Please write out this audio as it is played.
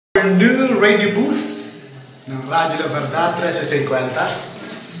New radio booth ng Radyo Verdad 1350.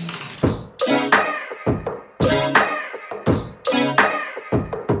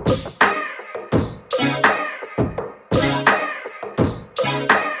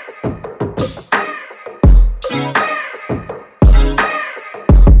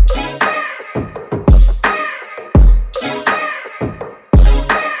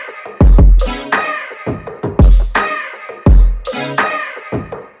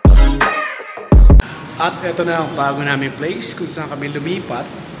 At ito na ang bago namin place kung saan kami lumipat.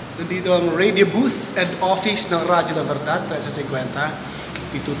 Nandito ang radio booth and office ng Radyo Verdad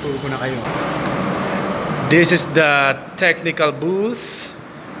 1350. Ituturo ko na kayo. This is the technical booth.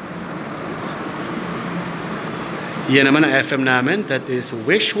 Yan naman ang FM namin. That is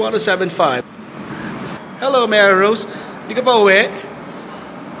Wish 107.5. Hello, Mary Rose. Di ka pa uwi?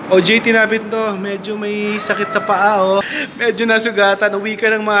 OJT namin to. Medyo may sakit sa paa, oh. Medyo nasugatan. Uwi ka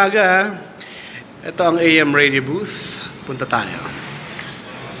ng maaga, ha? Ito ang AM radio booth. Punta tayo.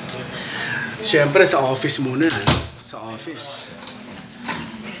 Siyempre sa office muna. Sa office.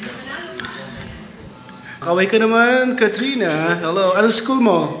 Kaway ka naman, Katrina. Hello. Anong school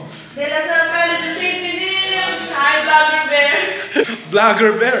mo? De La Salle College of St. Benedict. Hi, Blogger Bear.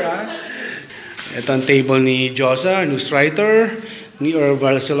 Blogger Bear, ha? Ito ang table ni Josa, news writer. Ni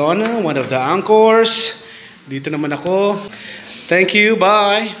Barcelona, one of the anchors. Dito naman ako. Thank you.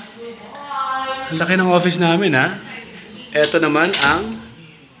 Bye. Ang laki ng office namin, ha? Ito naman ang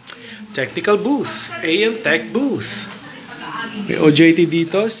technical booth, AM Tech booth. May OJT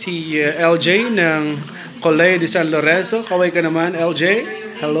dito, si LJ ng Colegio de San Lorenzo. Kaway ka naman, LJ.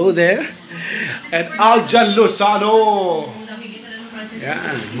 Hello there. And Aljan Lozano.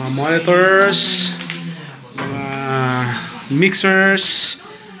 Yan, mga monitors, mga mixers.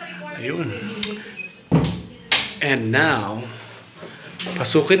 Ayun. And now,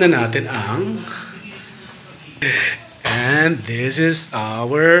 pasukin na natin ang... And this is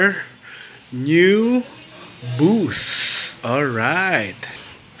our new booth. Alright.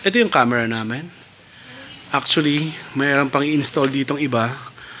 Ito yung camera namin. Actually, mayroon pang i-install ditong iba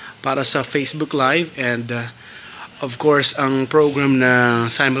para sa Facebook Live and of course, ang program na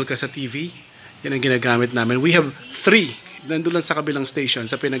simulcast sa TV. Yan ang ginagamit namin. We have 3. Nandun lang sa kabilang station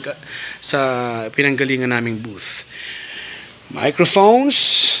sa pinanggalingan naming booth.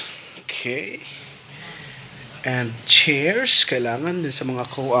 Microphones. Okay. And chairs. Kailangan din sa mga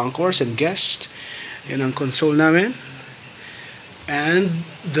co-anchors and guests. Yan ang console namin. And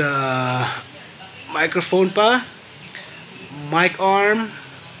the microphone pa. Mic arm.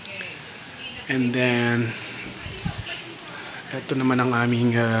 And then ito naman ang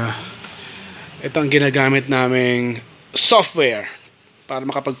aming ito ang ginagamit naming software para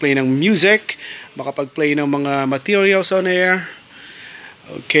makapag-play ng music, makapag-play ng mga materials on air.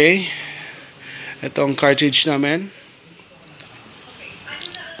 Okay. Ito ang cartridge namin.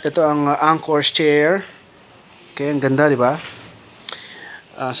 Ito ang anchor's chair. Okay, ang ganda, di ba?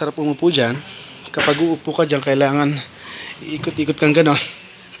 Sarap umupo dyan. Kapag uupo ka dyan, kailangan iikot-ikot kang ganon.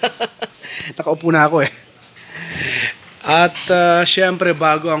 Nakaupo na ako, eh. At syempre,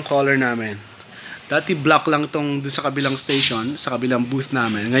 bago ang color namin. Dati black lang tong sa kabilang station, sa kabilang booth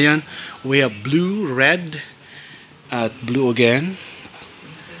namin. Ngayon, we have blue, red, at blue again.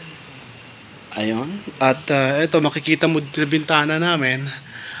 Ayun. At ito, makikita mo sa bintana namin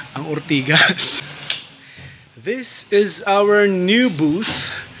ang Ortigas. This is our new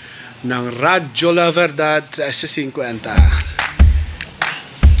booth ng Radyo Verdad 1350.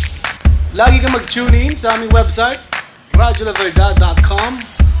 Lagi kang mag-tune in sa aming website, radyolaverdad.com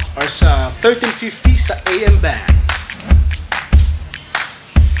or sa 1350 sa AM band.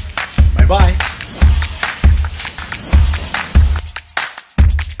 Bye-bye!